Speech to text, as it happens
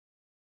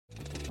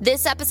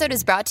This episode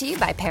is brought to you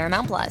by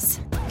Paramount Plus.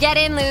 Get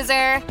in,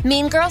 loser!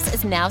 Mean Girls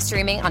is now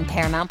streaming on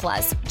Paramount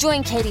Plus.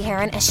 Join Katie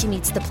Heron as she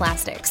meets the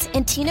plastics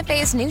in Tina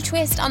Fey's new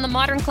twist on the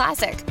modern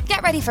classic.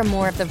 Get ready for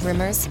more of the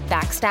rumors,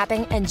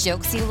 backstabbing, and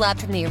jokes you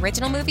loved from the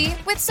original movie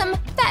with some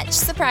fetch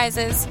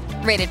surprises.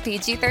 Rated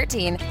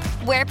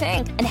PG-13. Wear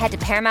pink and head to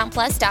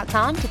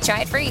ParamountPlus.com to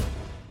try it free.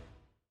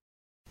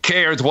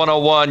 K-Earth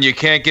 101, you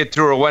can't get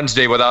through a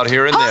Wednesday without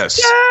hearing this.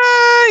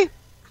 Okay.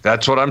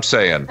 That's what I'm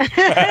saying.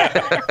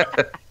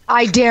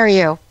 I dare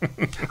you.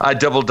 I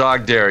double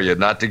dog dare you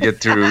not to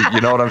get through.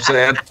 You know what I'm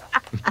saying?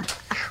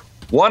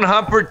 One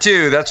hump or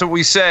two. That's what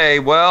we say.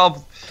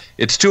 Well,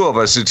 it's two of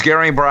us. It's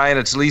Gary Bryan.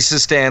 It's Lisa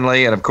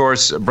Stanley. And, of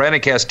course, Brandon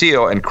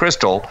Castillo and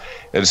Crystal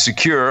at a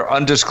secure,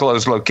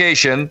 undisclosed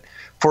location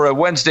for a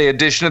Wednesday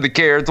edition of the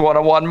K-Earth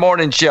 101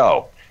 Morning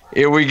Show.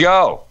 Here we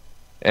go.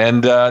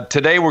 And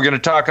today we're going to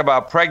talk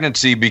about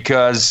pregnancy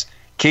because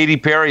Katy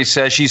Perry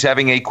says she's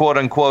having a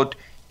quote-unquote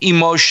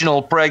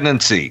emotional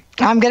pregnancy.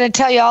 I'm going to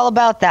tell you all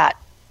about that.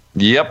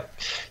 Yep.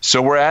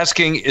 So we're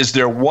asking, is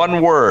there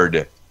one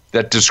word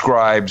that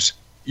describes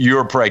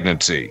your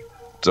pregnancy?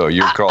 So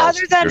your calls.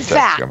 Other than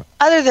fat.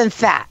 Other than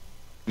fat.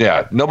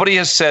 Yeah. Nobody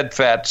has said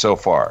fat so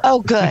far.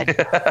 Oh, good.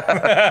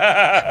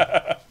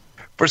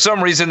 For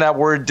some reason, that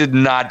word did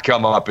not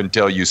come up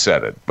until you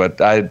said it,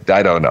 but I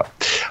don't know.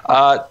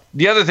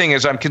 The other thing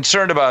is I'm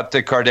concerned about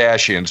the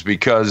Kardashians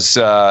because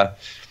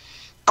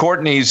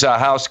Kourtney's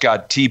house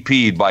got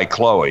TP'd by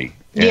Khloe.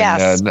 And,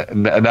 yes.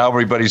 Now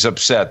everybody's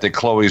upset that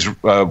Khloe's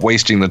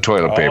wasting the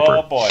toilet paper.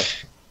 Oh, boy.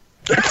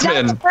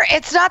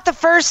 It's not the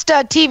first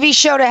TV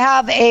show to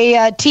have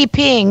a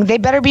TPing. They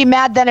better be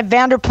mad then at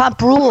Vanderpump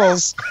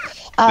Rules.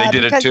 They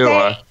did it too,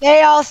 huh?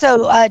 They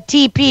also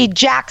TP'd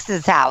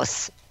Jax's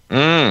house.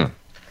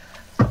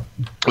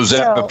 Was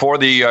that before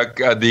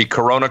the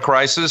Corona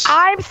crisis?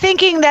 I'm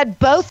thinking that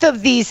both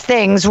of these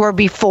things were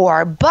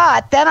before,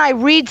 but then I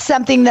read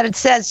something that it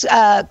says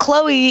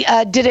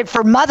Khloe did it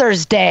for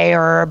Mother's Day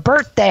or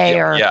birthday.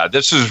 Yeah,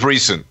 this is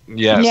recent.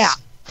 Yes. Yeah.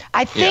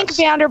 I think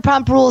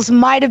Vanderpump Rules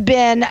might have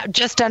been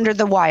just under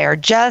the wire,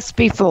 just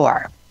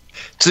before.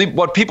 See,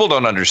 what people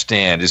don't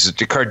understand is that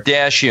the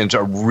Kardashians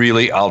are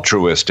really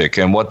altruistic,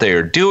 and what they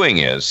are doing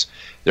is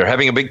they're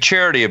having a big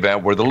charity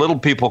event where the little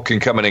people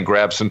can come in and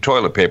grab some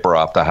toilet paper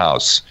off the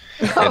house.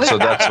 And so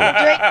that's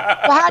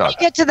well, how do you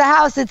get to the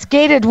house? It's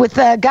gated with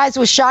guys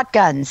with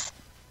shotguns.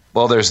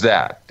 Well, there's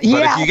that. But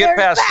if you get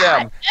past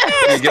them,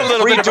 you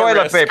get free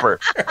toilet paper.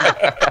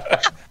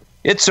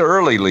 It's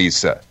early,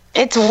 Lisa.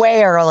 It's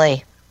way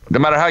early. No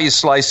matter how you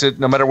slice it,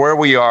 no matter where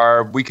we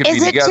are, we could be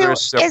together.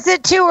 Is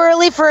it too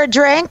early for a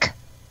drink?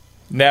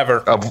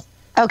 Never.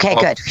 Okay,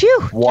 good.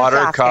 Phew.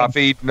 Water,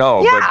 coffee?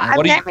 No. Yeah,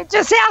 I'm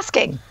just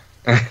asking.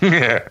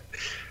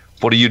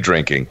 What are you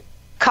drinking?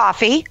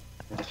 Coffee.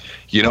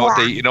 You know what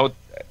an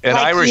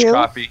like Irish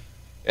coffee.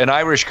 An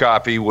Irish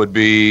coffee would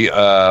be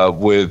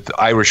with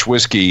Irish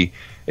whiskey.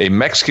 A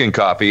Mexican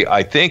coffee,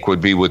 I think,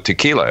 would be with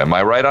tequila. Am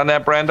I right on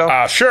that,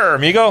 Brando? Sure,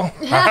 amigo.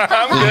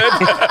 I'm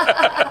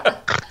good.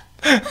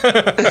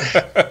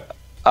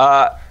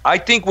 I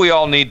think we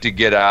all need to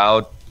get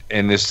out.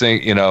 And this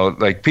thing,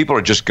 like people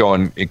are just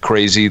going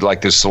crazy,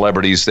 like the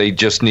celebrities. They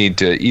just need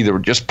to either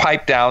just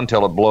pipe down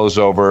till it blows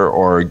over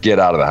or get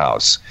out of the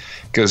house.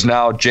 Because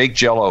now Jake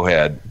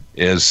Jellohead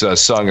is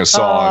sung a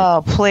song.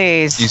 Oh,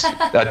 please. He's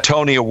a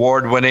Tony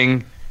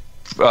Award-winning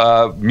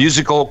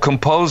musical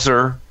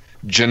composer,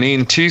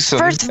 Janine Thiessen.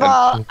 First of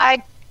all,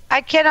 I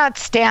cannot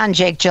stand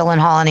Jake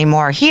Gyllenhaal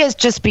anymore. He has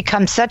just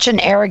become such an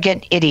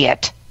arrogant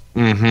idiot.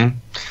 Mm-hmm.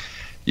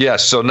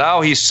 Yes, so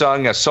now he's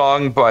sung a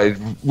song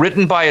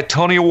written by a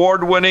Tony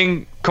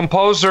Award-winning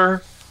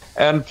composer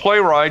and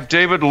playwright,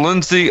 David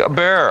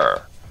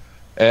Lindsay-Abaire.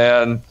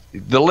 And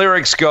the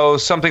lyrics go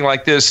something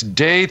like this: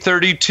 Day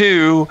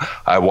 32,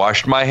 I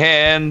washed my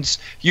hands,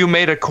 you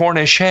made a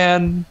Cornish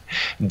hen.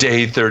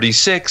 Day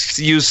 36,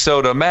 you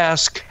sewed a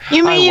mask.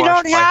 You mean you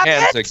don't have my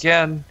hands it?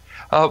 Again.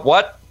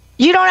 What?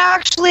 You don't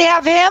actually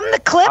have him, the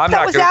clip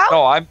out?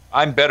 No,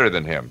 I'm better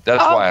than him.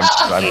 That's why I'm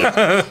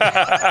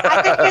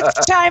I think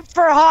it's time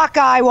for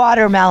Hawkeye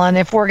Watermelon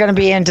if we're going to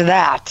be into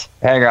that.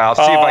 Hang on, I'll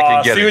see if I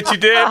can get it. See what you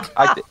did?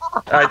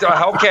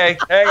 Okay,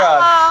 hang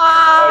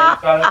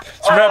on.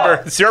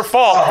 Remember, it's your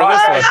fault for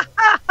this one.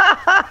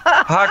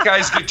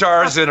 Hawkeye's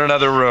guitar's in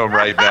another room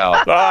right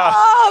now.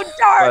 Oh,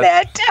 darn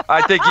it.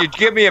 I think you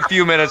give me a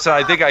few minutes and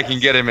I think I can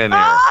get him in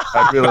here.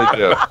 I really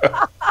do.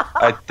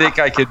 I think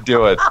I could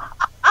do it.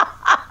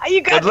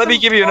 And let me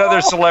give you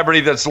another celebrity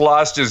that's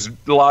lost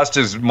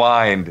his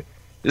mind.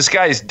 This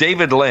guy's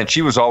David Lynch.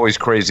 He was always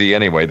crazy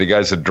anyway. The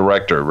guy's a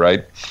director,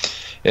 right?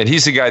 And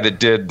he's the guy that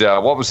did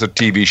what was the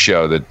TV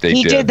show that they did?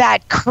 He did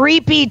that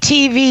creepy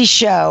TV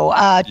show,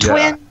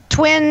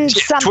 Twin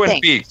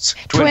something.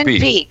 Twin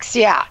Peaks,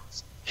 yeah.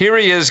 Here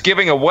he is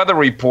giving a weather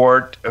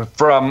report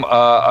from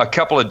a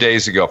couple of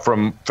days ago,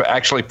 from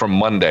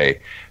Monday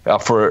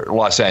for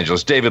Los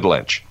Angeles. David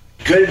Lynch.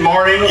 Good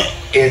morning.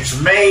 It's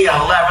May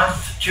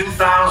 11th,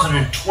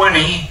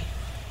 2020,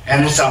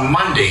 and it's a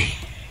Monday.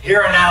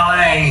 Here in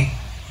LA,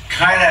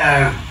 kind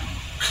of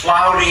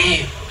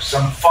cloudy,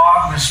 some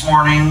fog this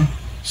morning,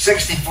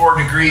 64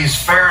 degrees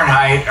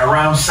Fahrenheit,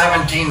 around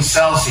 17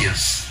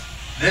 Celsius.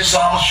 This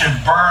all should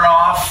burn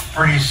off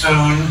pretty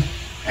soon,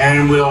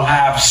 and we'll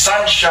have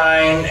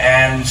sunshine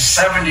and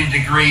 70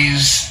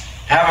 degrees.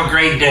 Have a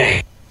great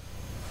day.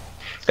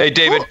 Hey,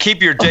 David,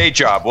 keep your day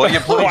job, will you,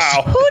 please?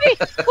 Wow. Who'd he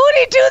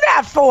do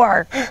that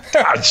for?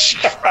 God,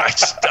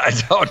 Christ, I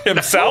don't know.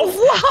 Himself?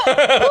 Who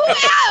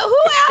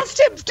asked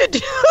him to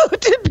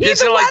be Is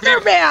the it like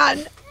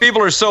weatherman?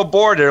 People are so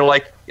bored. They're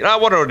like, I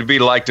wonder what it'd be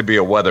like to be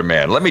a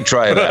weatherman. Let me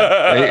try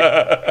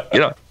that.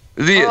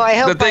 I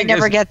hope I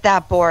never get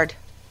that bored.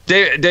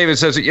 David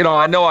says,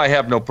 I know I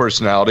have no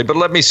personality, but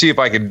let me see if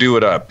I can do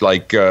it up.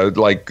 Like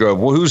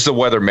who's the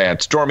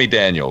weatherman? Stormy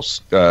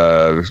Daniels,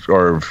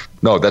 or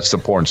no, that's the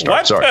porn star.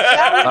 What? Sorry,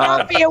 That would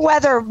not be a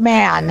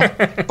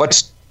weatherman.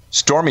 but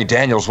Stormy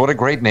Daniels, what a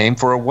great name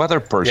for a weather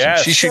person.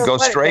 Yes. She should Sure go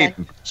would've straight.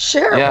 been.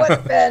 Sure Yeah. would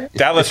have been.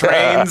 Dallas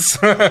Reigns.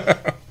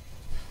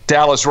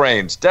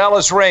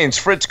 Dallas Reigns,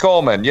 Fritz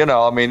Coleman.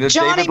 It's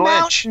Johnny David Lynch,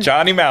 Mountain.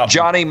 Johnny Mountain.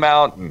 Johnny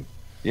Mountain.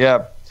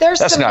 Yeah, There's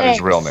that's some not his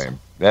names. real name.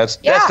 That's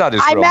Yeah, not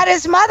his I real met name.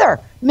 his mother,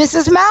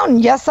 Mrs. Mountain.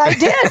 Yes, I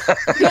did.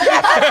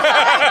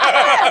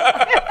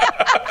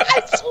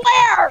 I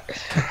swear.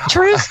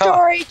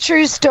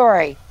 True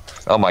story.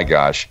 Oh my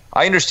gosh!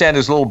 I understand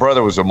his little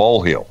brother was a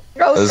molehill.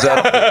 Oh, Is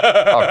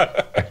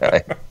that?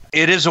 Okay.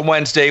 It is a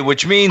Wednesday,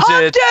 which means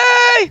Hump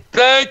day!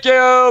 Thank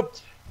you.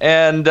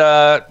 And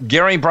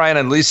Gary Bryan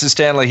and Lisa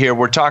Stanley here.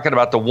 We're talking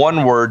about the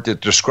one word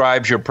that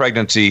describes your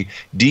pregnancy.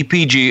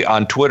 DPG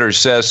on Twitter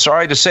says,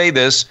 "Sorry to say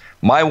this,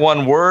 my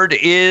one word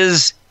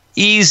is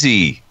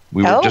easy."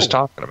 We were just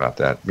talking about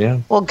that. Yeah,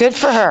 Well, good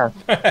for her.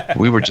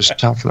 we were just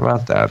talking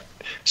about that.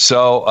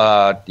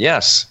 So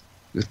yes,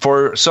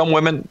 for some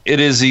women it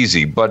is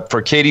easy, but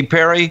for Katy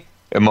Perry,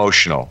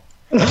 emotional.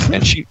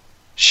 And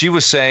she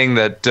was saying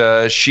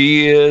that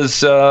she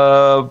is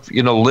going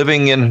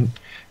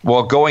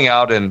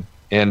out and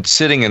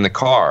sitting in the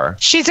car.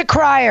 She's a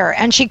crier,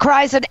 and she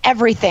cries at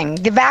everything.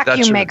 The vacuum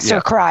That's right, makes yeah.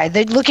 her cry.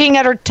 Looking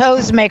at her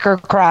toes make her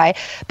cry.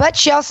 But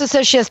she also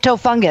says she has toe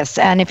fungus,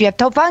 and if you have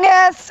toe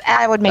fungus,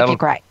 I would make you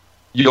cry.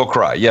 You'll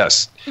cry,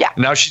 yes. Yeah.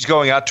 Now she's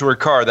going out to her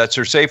car. That's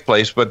her safe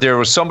place. But there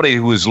was somebody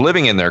who was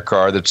living in their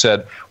car that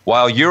said,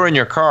 while you're in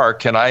your car,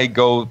 can I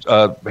go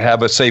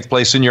have a safe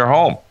place in your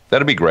home?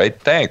 That'd be great.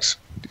 Thanks.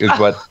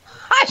 But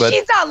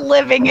She's not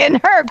living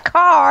in her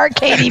car,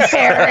 Katy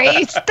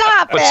Perry.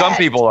 Stop it. But some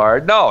people are.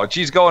 No,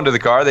 she's going to the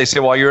car. They say,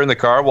 while you're in the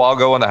car, well, I'll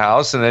go in the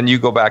house, and then you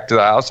go back to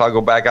the house. I'll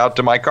go back out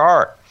to my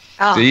car.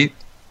 Oh. See?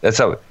 That's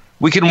how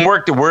we can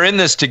work. We're in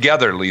this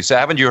together, Lisa.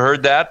 Haven't you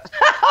heard that?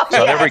 It's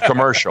on every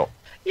commercial.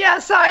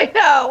 Yes, I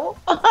know.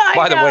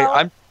 By the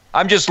way,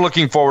 I'm just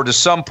looking forward to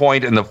some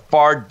point in the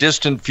far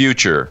distant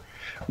future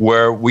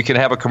where we can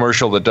have a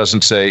commercial that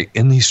doesn't say,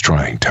 in these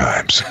trying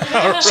times.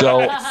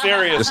 So,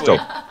 Seriously.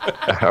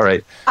 all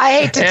right. I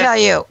hate to tell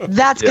you,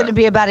 that's going to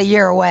be about a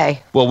year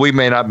away. Well, we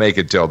may not make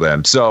it till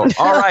then. So,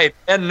 all right.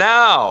 And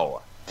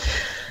now,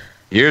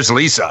 here's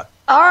Lisa.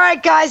 All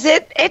right, guys,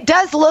 it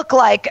does look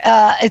like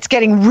it's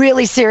getting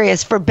really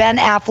serious for Ben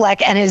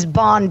Affleck and his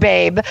Bond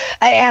babe,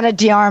 Anna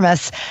de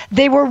Armas.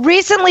 They were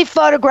recently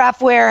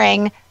photographed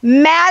wearing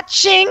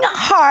matching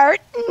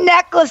heart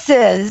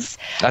necklaces.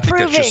 I think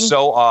that's just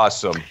so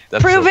awesome.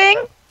 That's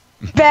Proving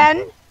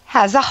Ben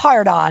has a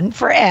heart on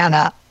for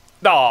Anna.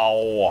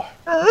 No.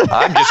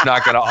 I'm just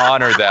not going to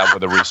honor that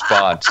with a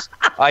response.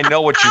 I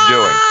know what you're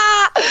doing.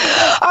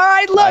 All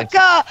right, look,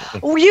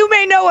 you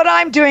may know what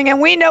I'm doing, and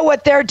we know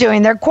what they're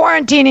doing. They're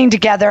quarantining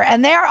together,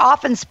 and they are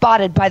often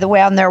spotted, by the way,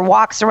 on their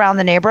walks around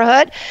the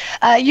neighborhood.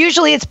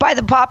 Usually it's by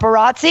the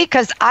paparazzi,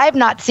 because I've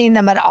not seen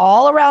them at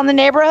all around the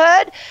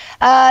neighborhood.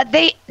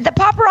 The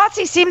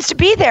paparazzi seems to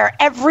be there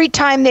every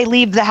time they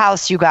leave the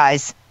house, you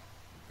guys.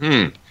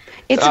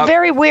 It's a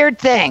very weird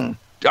thing.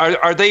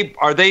 Are they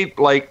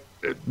like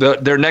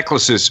their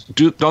necklaces?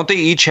 Don't they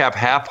each have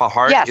half a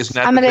heart? Yes, Isn't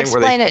that I'm the going to thing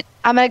where explain it.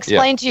 I'm going to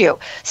explain to you.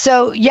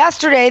 So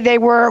yesterday they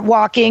were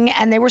walking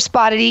and they were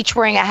spotted each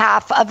wearing a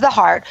half of the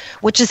heart,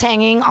 which is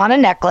hanging on a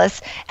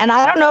necklace. And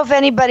I don't know if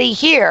anybody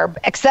here,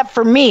 except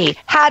for me,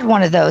 had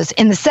one of those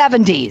in the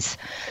 70s.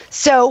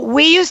 So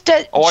we used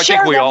to. Oh, I share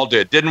think we them. all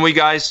did, didn't we,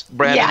 guys?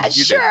 Brandon, Yeah,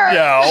 you sure. did.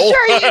 No.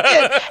 Sure you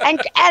did.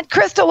 And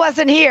Crystal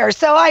wasn't here,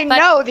 so I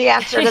know the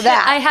answer to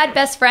that. I had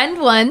best friend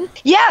one.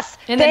 Yes,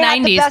 In the they had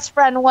 90s. the best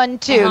friend one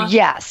too. Uh-huh.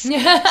 Yes.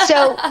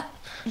 So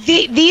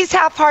these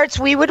half hearts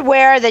we would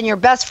wear, then your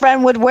best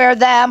friend would wear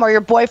them, or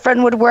your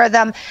boyfriend would wear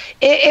them.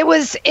 It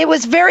was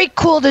very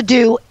cool to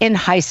do in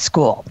high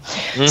school.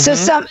 So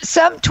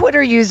some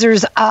Twitter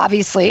users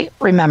obviously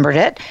remembered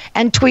it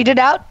and tweeted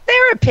out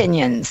their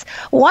opinions.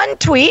 One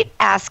tweet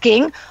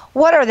asking,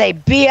 "What are they,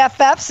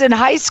 BFFs in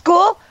high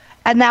school?"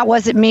 And that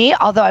wasn't me,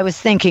 although I was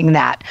thinking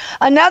that.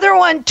 Another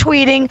one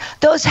tweeting,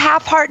 those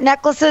half-heart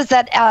necklaces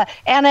that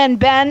Anna and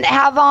Ben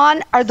have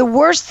on are the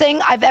worst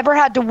thing I've ever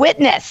had to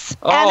witness.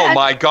 Oh,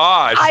 my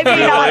gosh. I mean,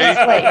 really?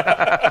 honestly,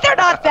 they're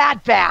not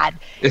that bad.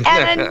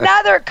 And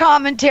another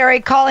commentary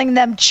calling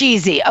them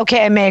cheesy.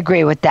 Okay, I may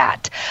agree with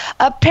that.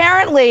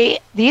 Apparently,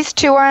 these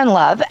two are in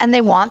love, and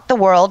they want the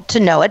world to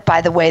know it.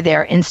 By the way,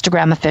 they're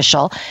Instagram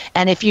official.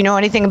 And if you know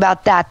anything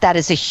about that, that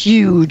is a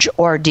huge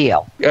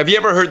ordeal. Have you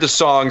ever heard the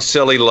song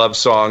Silly Love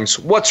Songs?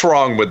 What's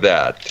wrong with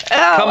that?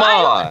 Oh, Come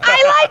on.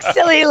 I like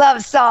silly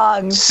love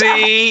songs.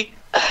 See?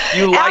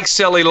 You like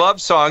silly love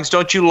songs.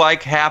 Don't you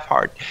like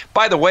half-heart?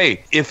 By the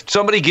way, if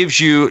somebody gives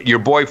you your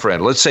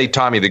boyfriend, let's say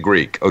Tommy the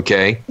Greek,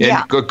 okay? And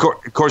Yeah. of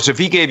course, if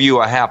he gave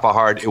you a half a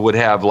heart, it would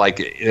have like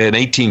an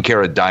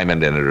 18-karat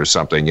diamond in it or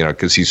something,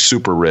 because he's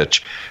super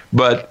rich.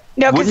 But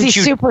No, because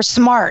he's super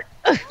smart.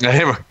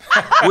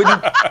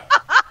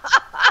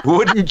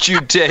 Wouldn't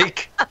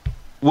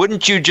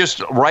you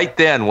just right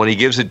then when he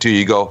gives it to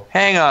you go,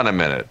 hang on a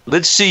minute,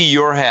 let's see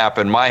your half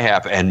and my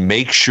half and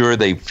make sure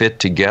they fit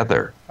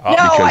together? No,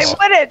 I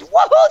wouldn't.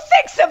 Well, who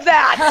thinks of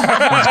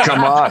that?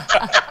 Come on.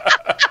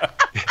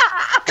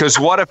 Because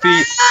what if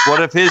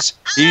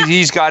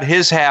he's got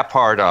his half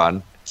heart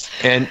on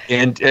and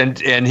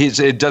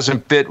it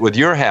doesn't fit with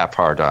your half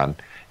heart on,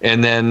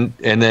 and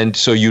then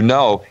so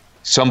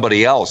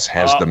somebody else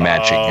has the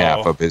matching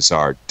half of his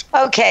heart.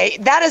 Okay,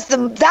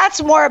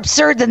 that's more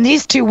absurd than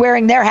these two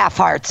wearing their half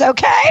hearts,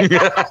 okay?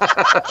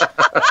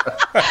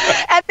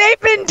 And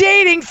they've been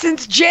dating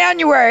since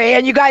January,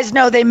 and you guys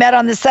know they met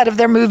on the set of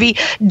their movie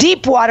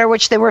Deepwater,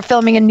 which they were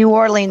filming in New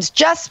Orleans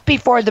just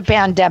before the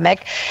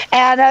pandemic.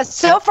 And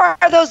so far,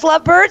 those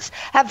lovebirds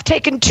have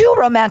taken 2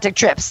 romantic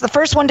trips. The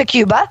first one to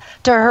Cuba,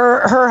 to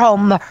her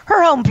home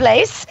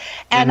place,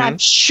 and I'm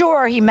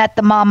sure he met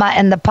the mama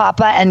and the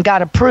papa and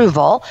got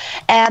approval.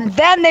 And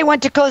then they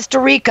went to Costa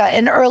Rica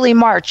in early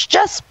March,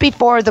 just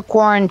before the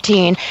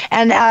quarantine.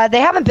 And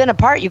they haven't been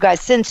apart, you guys,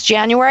 since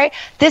January.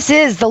 This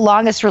is the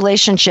longest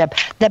relationship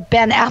that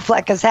Ben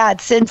Affleck has had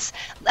since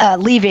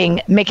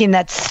making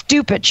that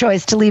stupid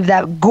choice to leave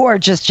that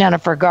gorgeous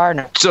Jennifer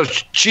Garner. So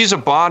she's a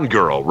Bond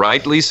girl,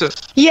 right, Lisa?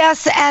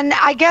 Yes, and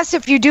I guess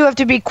if you do have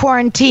to be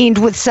quarantined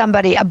with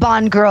somebody, a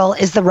Bond girl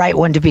is the right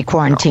one to be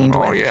quarantined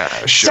with. Oh, yeah,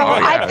 sure. So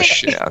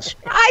yes.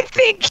 I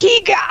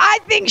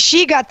think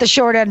she got the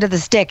short end of the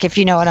stick, if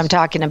you know what I'm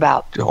talking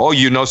about. Oh,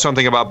 you know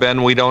something about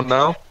Ben we don't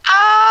know?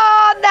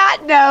 On that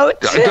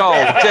note. No,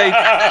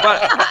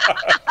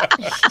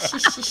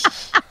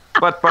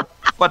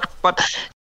 but